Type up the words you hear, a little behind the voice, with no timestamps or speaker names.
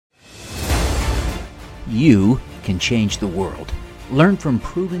you can change the world. Learn from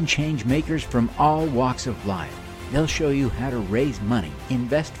proven change makers from all walks of life. They'll show you how to raise money,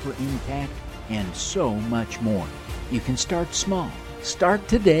 invest for impact, and so much more. You can start small. Start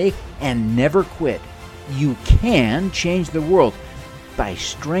today and never quit. You can change the world by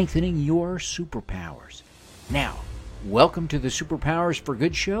strengthening your superpowers. Now, welcome to the Superpowers for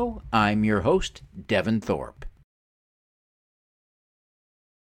Good show. I'm your host, Devin Thorpe.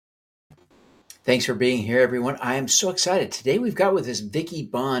 Thanks for being here, everyone. I am so excited. Today we've got with us Vicki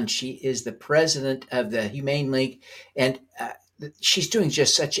Bond. She is the president of the Humane League, and she's doing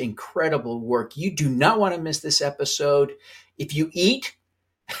just such incredible work. You do not want to miss this episode. If you eat,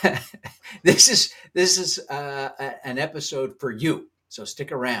 this is an episode for you. So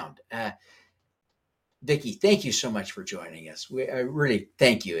stick around. Vicki, thank you so much for joining us. I really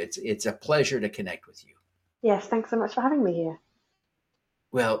thank you. It's a pleasure to connect with you. Yes, thanks so much for having me here.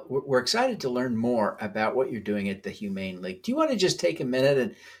 Well, we're excited to learn more about what you're doing at the Humane League. Do you want to just take a minute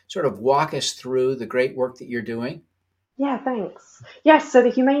and sort of walk us through the great work that you're doing? Yeah, thanks. Yes, so the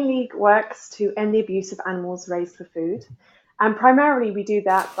Humane League works to end the abuse of animals raised for food. And primarily we do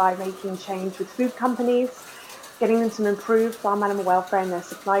that by making change with food companies, getting them to improve farm animal welfare in their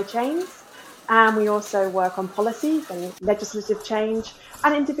supply chains. And we also work on policies and legislative change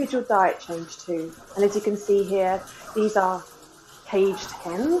and individual diet change too. And as you can see here, these are caged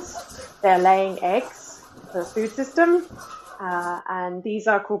hens. They're laying eggs for the food system, and these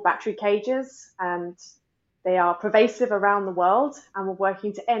are called battery cages, and they are pervasive around the world, and we're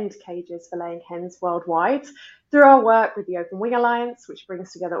working to end cages for laying hens worldwide through our work with the Open Wing Alliance, which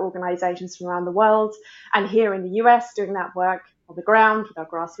brings together organizations from around the world, and here in the US doing that work on the ground with our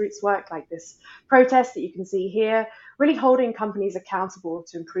grassroots work like this protest that you can see here, really holding companies accountable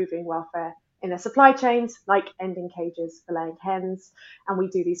to improving welfare in their supply chains, like ending cages for laying hens. And we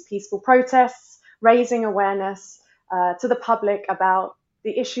do these peaceful protests, raising awareness to the public about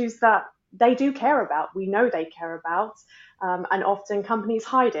the issues that they do care about. We know they care about, and often companies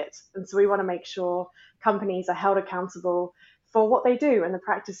hide it. And so we want to make sure companies are held accountable for what they do and the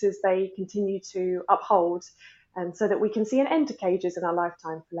practices they continue to uphold, and so that we can see an end to cages in our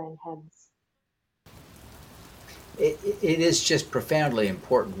lifetime for laying hens. It is just profoundly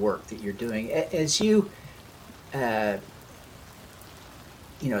important work that you're doing. As you,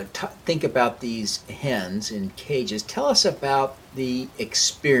 think about these hens in cages, tell us about the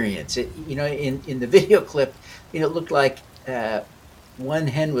experience. In the video clip, it looked like one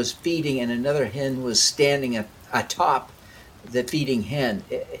hen was feeding and another hen was standing atop the feeding hen.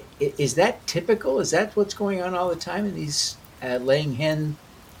 Is that typical? Is that what's going on all the time in these laying hen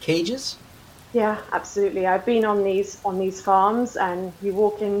cages? Yeah, absolutely. I've been on these farms, and you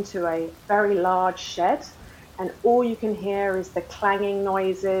walk into a very large shed, and all you can hear is the clanging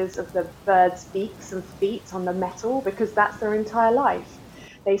noises of the birds' beaks and feet on the metal, because that's their entire life.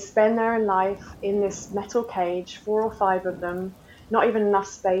 They spend their life in this metal cage, 4 or 5 of them, not even enough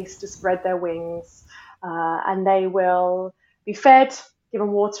space to spread their wings, and they will be fed,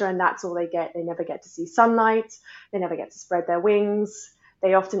 given water, and that's all they get. They never get to see sunlight. They never get to spread their wings.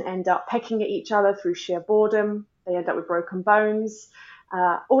 They often end up pecking at each other through sheer boredom. They end up with broken bones,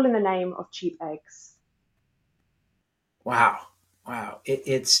 all in the name of cheap eggs. Wow.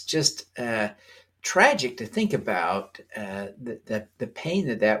 It's just tragic to think about the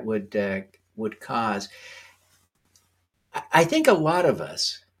pain that would cause. I think a lot of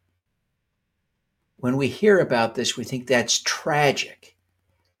us, when we hear about this, we think that's tragic,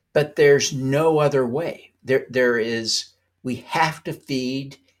 but there's no other way. We have to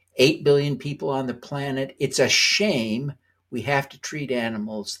feed 8 billion people on the planet. It's a shame we have to treat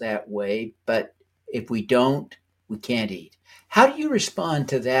animals that way, but if we don't, we can't eat. How do you respond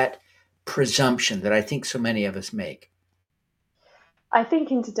to that presumption that I think so many of us make? I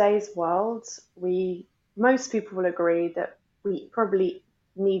think in today's world, most people will agree that we probably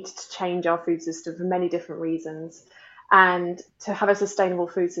need to change our food system for many different reasons. And to have a sustainable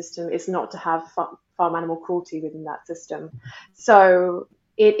food system is not to have farm animal cruelty within that system. So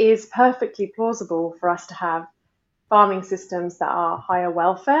it is perfectly plausible for us to have farming systems that are higher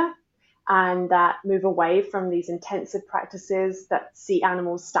welfare and that move away from these intensive practices that see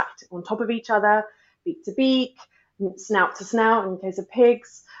animals stacked on top of each other, beak to beak, snout to snout in case of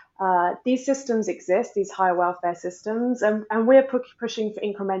pigs. These systems exist, these higher welfare systems, and we're pushing for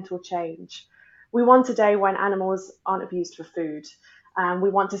incremental change. We want a day when animals aren't abused for food. We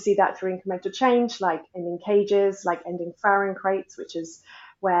want to see that through incremental change, like ending cages, like ending farrowing crates, which is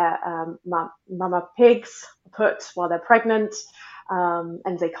where mama pigs are put while they're pregnant,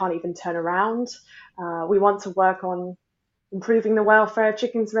 and they can't even turn around. We want to work on improving the welfare of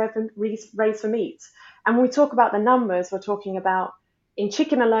chickens raised for meat. And when we talk about the numbers, we're talking about in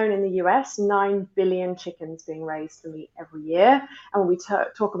chicken alone in the US, 9 billion chickens being raised for meat every year. And when we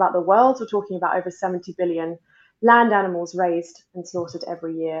talk about the world, we're talking about over 70 billion land animals raised and slaughtered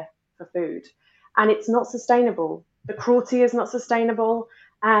every year for food. And it's not sustainable. The cruelty is not sustainable.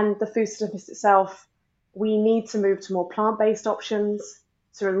 And the food system itself, we need to move to more plant based options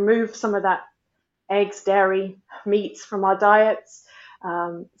to remove some of that eggs, dairy, meats from our diets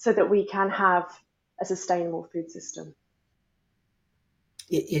so that we can have a sustainable food system.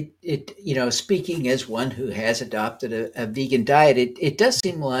 Speaking as one who has adopted a vegan diet, it does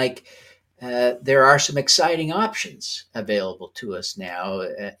seem like there are some exciting options available to us now,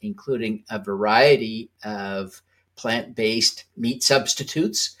 including a variety of plant-based meat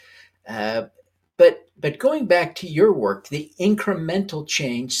substitutes. Uh, but going back to your work, the incremental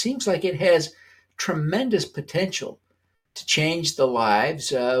change seems like it has tremendous potential to change the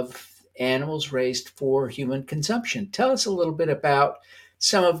lives of animals raised for human consumption. Tell us a little bit about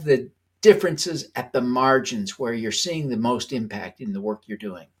some of the differences at the margins where you're seeing the most impact in the work you're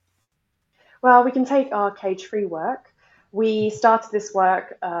doing. Well, we can take our cage free work. We started this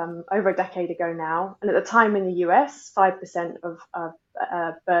work over a decade ago now, and at the time in the US, 5% of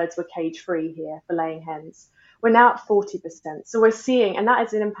birds were cage free here for laying hens. We're now at 40%. So we're seeing, and that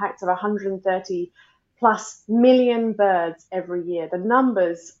is an impact of 130 plus million birds every year. The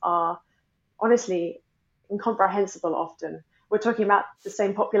numbers are honestly incomprehensible often. We're talking about the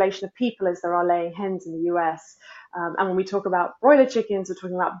same population of people as there are laying hens in the US. And when we talk about broiler chickens, we're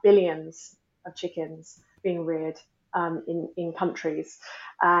talking about billions of chickens being reared in countries.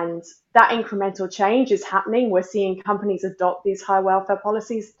 And that incremental change is happening. We're seeing companies adopt these high welfare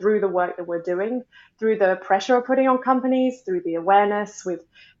policies through the work that we're doing, through the pressure we're putting on companies, through the awareness with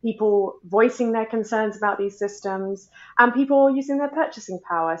people voicing their concerns about these systems, and people using their purchasing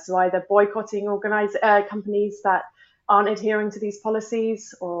power. So either boycotting companies that aren't adhering to these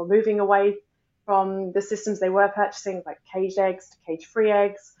policies or moving away from the systems they were purchasing, like caged eggs to cage-free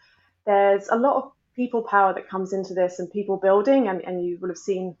eggs. There's a lot of people power that comes into this and people building, and you will have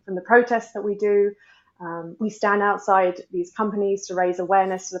seen from the protests that we do. We stand outside these companies to raise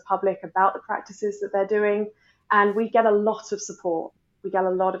awareness to the public about the practices that they're doing, and we get a lot of support. We get a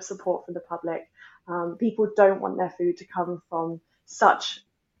lot of support from the public. People don't want their food to come from such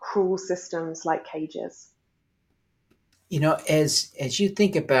cruel systems like cages. As you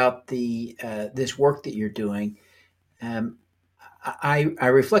think about the this work that you're doing, um, I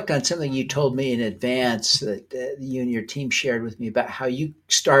reflect on something you told me in advance that you and your team shared with me about how you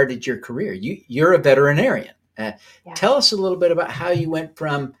started your career. You're a veterinarian. Tell Yes. us a little bit about how you went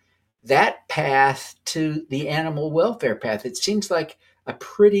from that path to the animal welfare path. It seems like a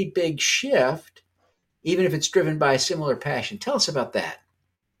pretty big shift, even if it's driven by a similar passion. Tell us about that.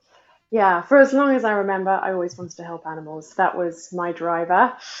 Yeah, for as long as I remember, I always wanted to help animals. That was my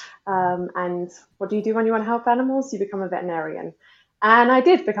driver. And what do you do when you want to help animals? You become a veterinarian. And I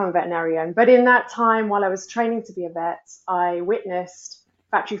did become a veterinarian. But in that time, while I was training to be a vet, I witnessed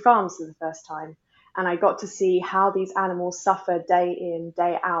factory farms for the first time. And I got to see how these animals suffer day in,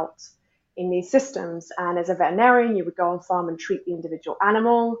 day out in these systems. And as a veterinarian, you would go on farm and treat the individual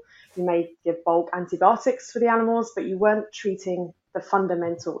animal. You may give bulk antibiotics for the animals, but you weren't treating the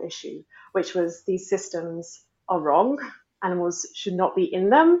fundamental issue, which was these systems are wrong. Animals should not be in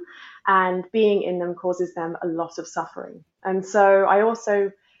them, and being in them causes them a lot of suffering. And so I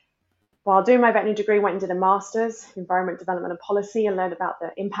also, while doing my veterinary degree, went and did a master's in environment development and policy and learned about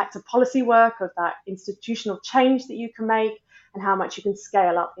the impact of policy work, of that institutional change that you can make and how much you can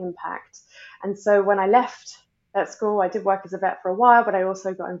scale up impact. And so when I left vet school, I did work as a vet for a while, but I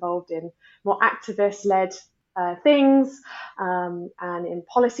also got involved in more activist led things and in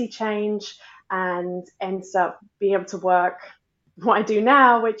policy change, and ends up being able to work what I do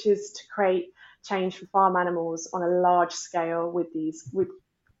now, which is to create change for farm animals on a large scale with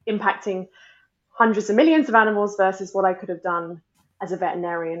impacting hundreds of millions of animals versus what I could have done as a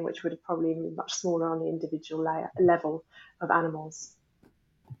veterinarian, which would have probably been much smaller on the individual level of animals.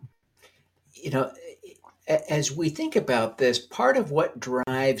 You know, as we think about this, part of what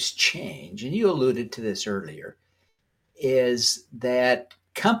drives change, and you alluded to this earlier, is that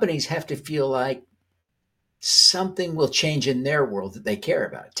companies have to feel like something will change in their world that they care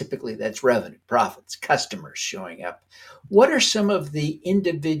about. Typically, that's revenue, profits, customers showing up. What are some of the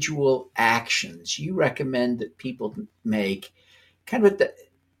individual actions you recommend that people make, kind of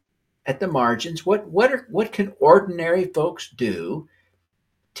at the margins? What can ordinary folks do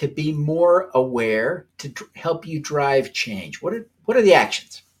to be more aware to help you drive change? What are the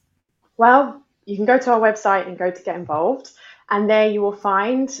actions? Well, you can go to our website and go to get involved. And there you will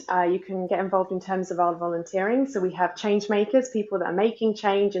find you can get involved in terms of our volunteering. So we have change makers, people that are making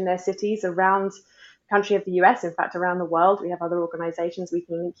change in their cities around the country of the US, in fact, around the world. We have other organizations we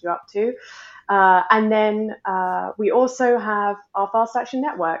can link you up to. And then we also have our Fast Action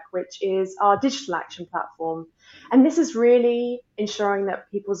Network, which is our digital action platform. And this is really ensuring that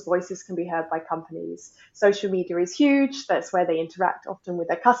people's voices can be heard by companies. Social media is huge. That's where they interact often with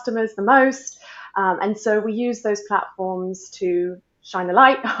their customers the most. And so we use those platforms to shine a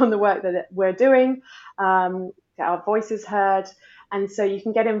light on the work that we're doing, get our voices heard. And so you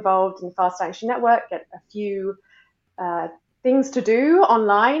can get involved in the Fast Action Network, get a few things to do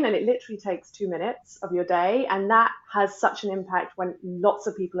online, and it literally takes 2 minutes of your day, and that has such an impact when lots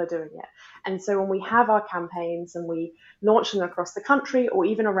of people are doing it. And so when we have our campaigns and we launch them across the country or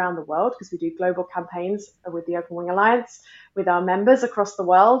even around the world, because we do global campaigns with the Open Wing Alliance with our members across the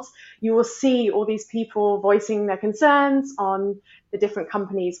world, you will see all these people voicing their concerns on the different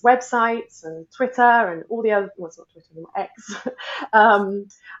companies' websites and Twitter and all the other, well, it's not Twitter anymore, X,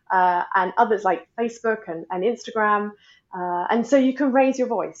 and others like Facebook and Instagram. And so you can raise your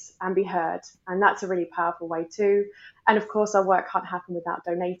voice and be heard. And that's a really powerful way too. And of course, our work can't happen without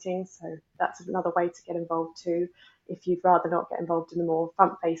donating. So that's another way to get involved too, if you'd rather not get involved in the more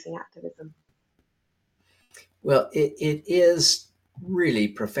front-facing activism. Well, it is really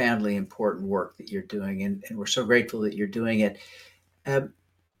profoundly important work that you're doing, and we're so grateful that you're doing it.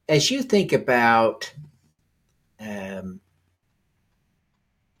 As you think about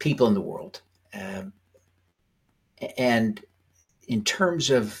people in the world, and in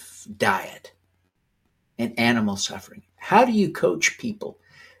terms of diet and animal suffering, how do you coach people?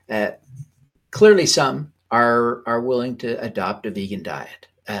 Clearly, some are willing to adopt a vegan diet.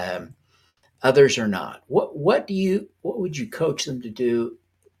 Others are not. What would you coach them to do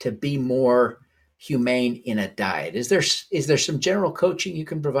to be more humane in a diet? Is there some general coaching you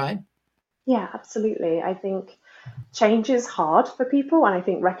can provide? Yeah, absolutely. I think change is hard for people, and I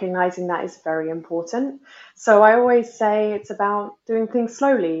think recognizing that is very important. So I always say it's about doing things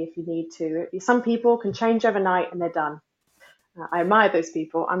slowly if you need to. Some people can change overnight and they're done. I admire those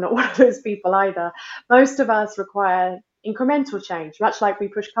people. I'm not one of those people either. Most of us require incremental change, much like we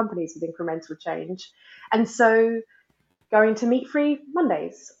push companies with incremental change. And so going to meat-free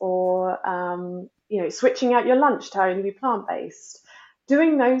Mondays, or switching out your lunch to only be plant-based.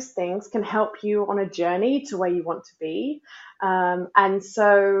 Doing those things can help you on a journey to where you want to be. And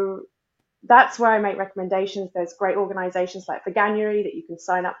so that's where I make recommendations. There's great organizations like Veganuary that you can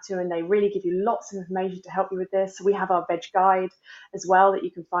sign up to, and they really give you lots of information to help you with this. We have our veg guide as well that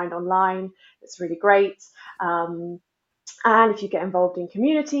you can find online. It's really great. And if you get involved in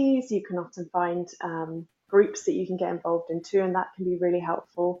communities, you can often find groups that you can get involved in too, and that can be really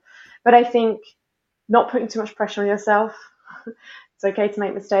helpful. But I think not putting too much pressure on yourself. It's okay to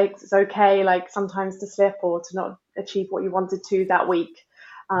make mistakes. It's okay, like sometimes to slip or to not achieve what you wanted to that week.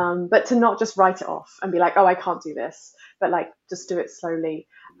 But to not just write it off and be like, oh, I can't do this, but like just do it slowly.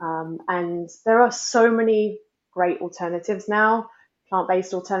 And there are so many great alternatives now,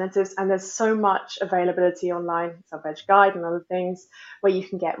 plant-based alternatives, and there's so much availability online. It's our veg guide and other things where you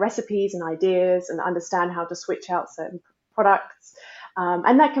can get recipes and ideas and understand how to switch out certain products.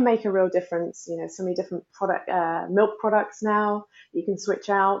 And that can make a real difference. So many different milk products now you can switch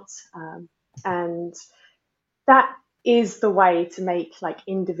out. And that is the way to make like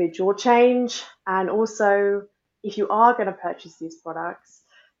individual change. And also, if you are going to purchase these products,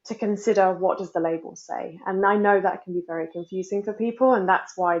 to consider what does the label say. And I know that can be very confusing for people, and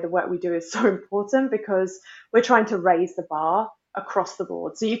that's why the work we do is so important, because we're trying to raise the bar across the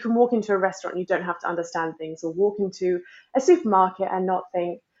board. So you can walk into a restaurant and you don't have to understand things, or walk into a supermarket and not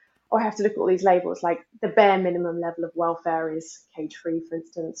think, oh, I have to look at all these labels. Like the bare minimum level of welfare is cage-free, for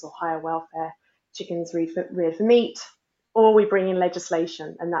instance, or higher welfare, chickens reared for meat, or we bring in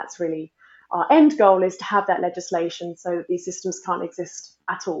legislation. And that's really our end goal, is to have that legislation so that these systems can't exist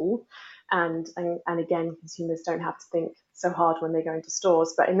at all. And again, consumers don't have to think so hard when they go into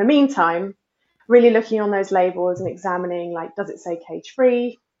stores. But in the meantime, really looking on those labels and examining, like, does it say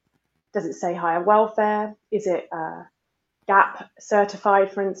cage-free? Does it say higher welfare? Is it GAP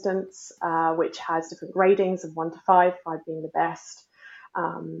certified, for instance, which has different gradings of 1 to 5, 5 being the best.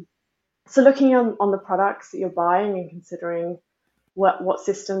 So looking on the products that you're buying and considering what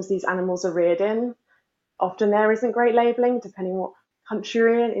systems these animals are reared in. Often there isn't great labeling, depending what country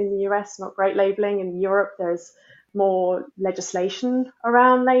you're in. In the US, not great labeling. In Europe, there's more legislation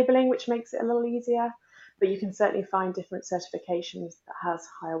around labeling, which makes it a little easier. But you can certainly find different certifications that has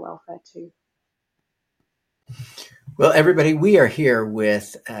higher welfare too. Well, everybody, we are here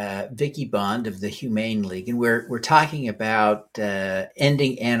with Vicki Bond of the Humane League, and we're talking about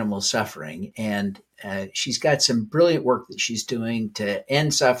ending animal suffering. And she's got some brilliant work that she's doing to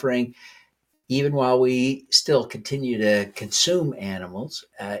end suffering, even while we still continue to consume animals.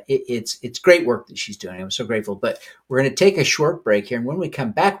 It's great work that she's doing. I'm so grateful. But we're going to take a short break here, and when we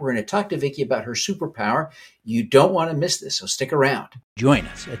come back, we're going to talk to Vicki about her superpower. You don't want to miss this, so stick around. Join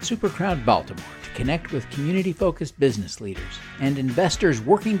us at Supercrowd Baltimore to connect with community-focused business leaders and investors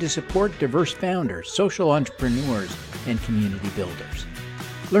working to support diverse founders, social entrepreneurs, and community builders.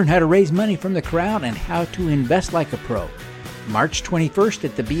 Learn how to raise money from the crowd and how to invest like a pro. March 21st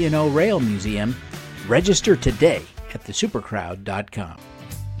at the B&O Rail Museum. Register today at thesupercrowd.com.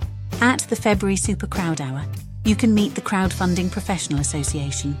 At the February Super Crowd Hour, you can meet the Crowdfunding Professional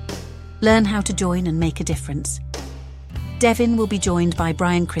Association. Learn how to join and make a difference. Devin will be joined by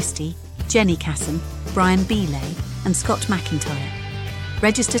Brian Christie, Jenny Casson, Brian Belay, and Scott McIntyre.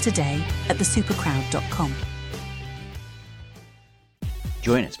 Register today at thesupercrowd.com.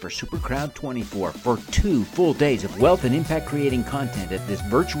 Join us for Supercrowd 24 for 2 full days of wealth and impact creating content at this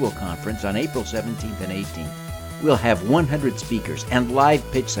virtual conference on April 17th and 18th. We'll have 100 speakers and live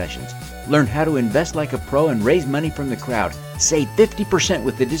pitch sessions. Learn how to invest like a pro and raise money from the crowd. Save 50%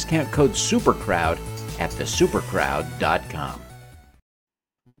 with the discount code SUPERCROWD at thesupercrowd.com.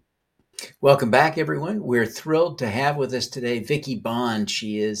 Welcome back, everyone. We're thrilled to have with us today Vicki Bond.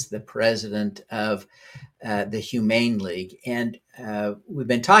 She is the president of the Humane League, and we've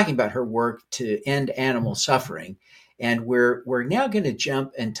been talking about her work to end animal suffering. And we're now going to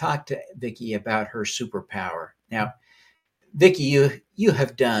jump and talk to Vicki about her superpower. Now, Vicki, you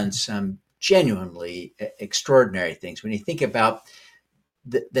have done some genuinely extraordinary things. When you think about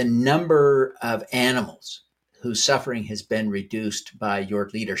the number of animals whose suffering has been reduced by your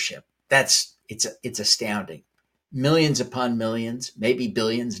leadership, it's astounding. Millions upon millions, maybe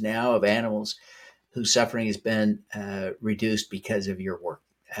billions now of animals whose suffering has been reduced because of your work.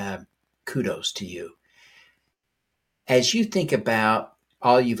 Kudos to you. As you think about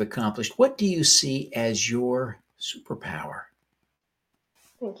all you've accomplished, what do you see as your superpower?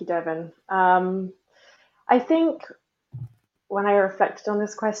 Thank you, Devin. I think when I reflected on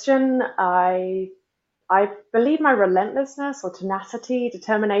this question, I believe my relentlessness or tenacity,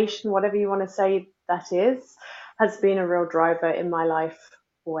 determination, whatever you want to say that is, has been a real driver in my life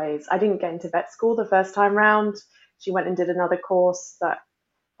always. I didn't get into vet school the first time round. She went and did another course that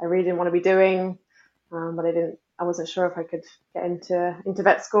I really didn't want to be doing, but I wasn't sure if I could get into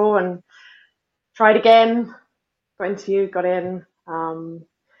vet school, and tried again, got interviewed, got in. And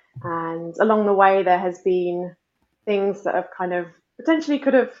along the way, there has been things that have kind of potentially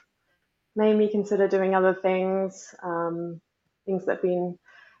could have made me consider doing other things. Things that have been,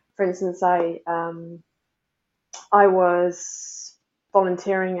 for instance, I was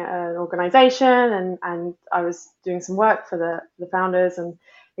volunteering at an organization, and I was doing some work for the founders, and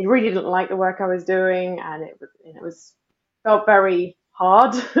they really didn't like the work I was doing, and it was felt very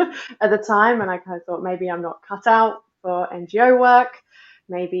hard at the time, and I kind of thought maybe I'm not cut out for NGO work.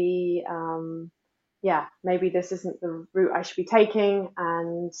 Maybe maybe this isn't the route I should be taking.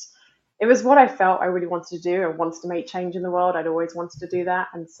 And it was what I felt I really wanted to do. I wanted to make change in the world. I'd always wanted to do that,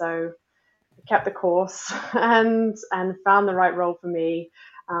 and so I kept the course and found the right role for me,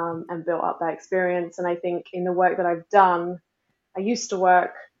 and built up that experience. And I think in the work that I've done, I used to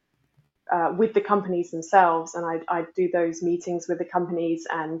work with the companies themselves, and I'd do those meetings with the companies,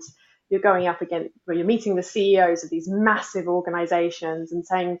 and you're going up against, where you're meeting the CEOs of these massive organizations and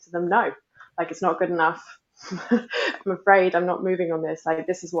saying to them, no, like, it's not good enough. I'm afraid I'm not moving on this. Like,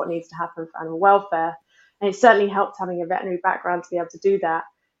 this is what needs to happen for animal welfare. And it certainly helped having a veterinary background to be able to do that,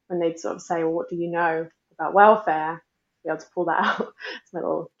 when they'd sort of say, well, what do you know about welfare? Be able to pull that out. It's my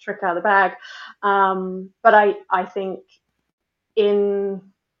little trick out of the bag. But I think in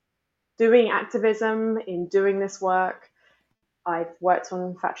doing activism, in doing this work, I've worked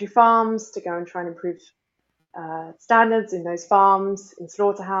on factory farms to go and try and improve standards in those farms, in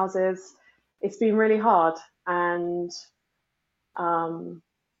slaughterhouses. It's been really hard, and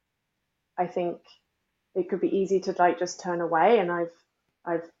I think it could be easy to just turn away. And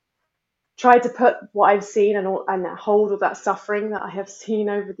I've tried to put what I've seen and hold all that suffering that I have seen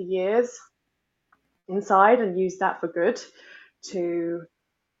over the years inside, and use that for good to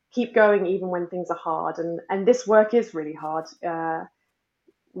keep going even when things are hard. And this work is really hard.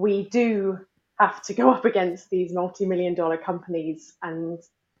 We do have to go up against these multi-million-dollar companies and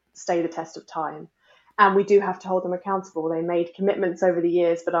stay the test of time. And we do have to hold them accountable. They made commitments over the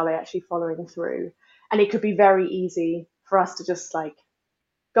years, but are they actually following through? And it could be very easy for us to just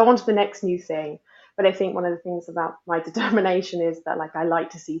go on to the next new thing. But I think one of the things about my determination is that like I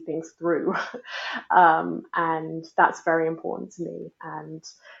like to see things through, and that's very important to me. And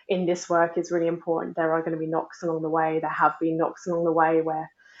in this work, it's really important. There are going to be knocks along the way. There have been knocks along the way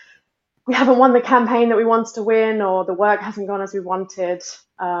where we haven't won the campaign that we wanted to win, or the work hasn't gone as we wanted.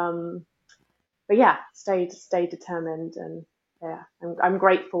 But yeah, stay determined, and yeah, I'm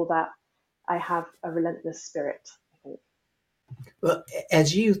grateful that I have a relentless spirit, I think. Well,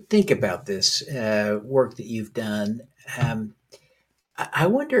 as you think about this work that you've done, I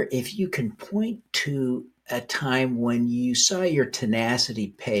wonder if you can point to a time when you saw your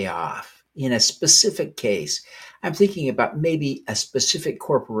tenacity pay off in a specific case. I'm thinking about maybe a specific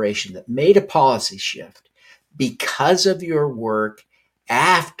corporation that made a policy shift because of your work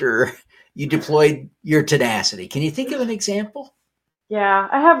after you deployed your tenacity. Can you think of an example? Yeah,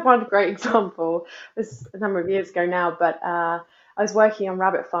 I have one great example. This a number of years ago now, but I was working on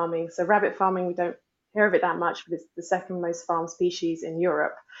rabbit farming. So rabbit farming, we don't hear of it that much, but it's the second most farmed species in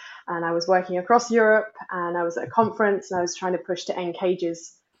Europe. And I was working across Europe, and I was at a conference, and I was trying to push to end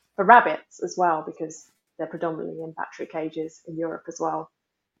cages for rabbits as well, because they're predominantly in battery cages in Europe as well.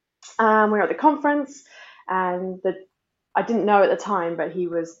 We were at the conference, and I didn't know at the time, but he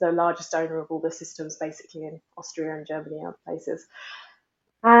was the largest owner of all the systems basically in Austria and Germany and other places.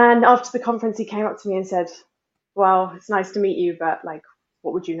 And after the conference, he came up to me and said, well, it's nice to meet you, but like,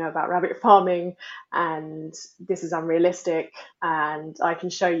 what would you know about rabbit farming? And this is unrealistic, and I can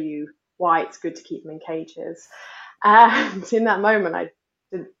show you why it's good to keep them in cages. And in that moment,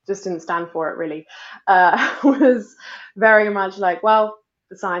 just didn't stand for it really. Was very much like, well,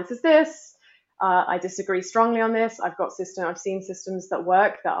 the science is this. I disagree strongly on this. I've seen systems that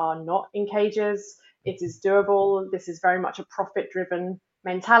work that are not in cages. It is doable. This is very much a profit-driven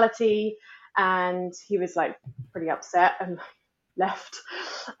mentality. And he was like pretty upset and left.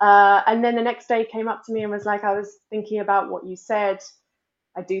 And then the next day came up to me and was like, I was thinking about what you said.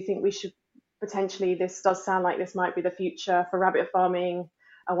 I do think we should potentially, this does sound like this might be the future for rabbit farming.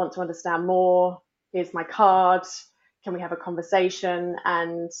 I want to understand more. Here's my card. Can we have a conversation?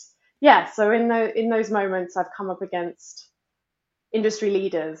 And yeah, so in those moments, I've come up against industry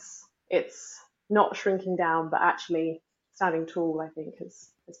leaders. It's not shrinking down, but actually standing tall, I think, has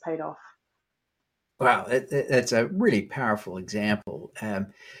paid off. Wow, that's a really powerful example.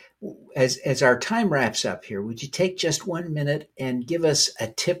 As our time wraps up here, would you take just 1 minute and give us a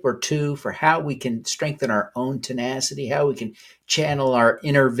tip or two for how we can strengthen our own tenacity, how we can channel our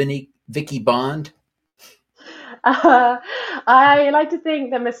inner Vicky Bond? I like to think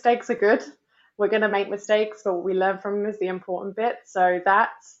that mistakes are good. We're going to make mistakes, but what we learn from them is the important bit. So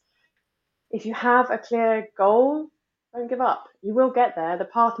that if you have a clear goal, don't give up. You will get there. The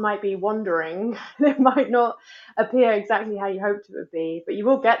path might be wandering. It might not appear exactly how you hoped it would be, but you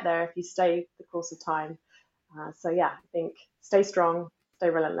will get there if you stay the course of time. So yeah, I think stay strong, stay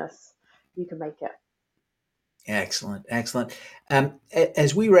relentless. You can make it. Excellent, excellent.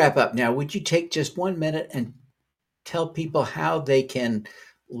 As we wrap up now, would you take just 1 minute and tell people how they can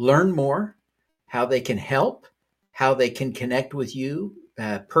learn more, how they can help, how they can connect with you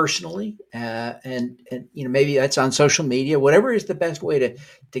personally, and maybe that's on social media, whatever is the best way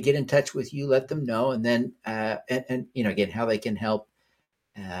to get in touch with you. Let them know, and then and again how they can help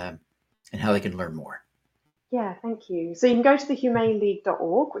and how they can learn more. Yeah, thank you. So you can go to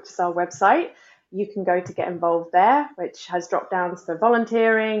thehumaneleague.org, which is our website. You can go to get involved there, which has drop downs for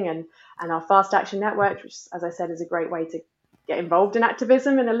volunteering and our Fast Action Network, which, as I said, is a great way to get involved in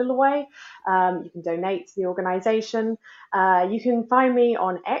activism in a little way. You can donate to the organization. You can find me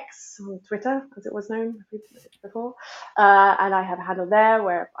on X, on Twitter, as it was known before. And I have a handle there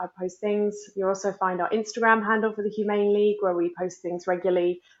where I post things. You'll also find our Instagram handle for the Humane League, where we post things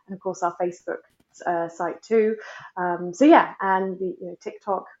regularly. And of course, our Facebook site too. So yeah, and the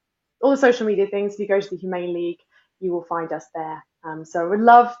TikTok, all the social media things. If you go to the Humane League, you will find us there. So I would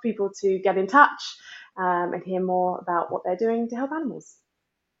love people to get in touch and hear more about what they're doing to help animals.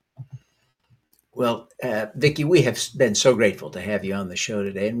 Well, Vicki, we have been so grateful to have you on the show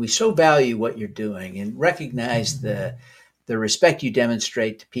today, and we so value what you're doing and recognize the respect you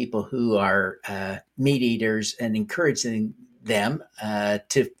demonstrate to people who are meat eaters, and encouraging them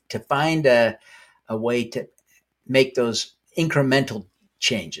to find a way to make those incremental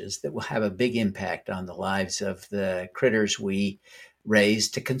changes that will have a big impact on the lives of the critters we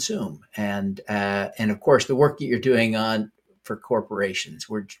raise to consume. And of course, the work that you're doing for corporations,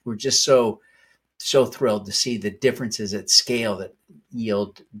 we're just so thrilled to see the differences at scale that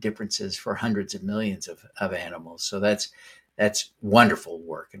yield differences for hundreds of millions of animals. So that's That's wonderful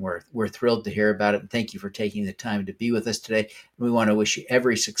work, and we're thrilled to hear about it. And thank you for taking the time to be with us today. We want to wish you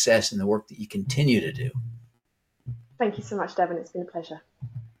every success in the work that you continue to do. Thank you so much, Devin. It's been a pleasure.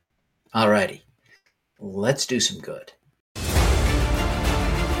 All righty. Let's do some good.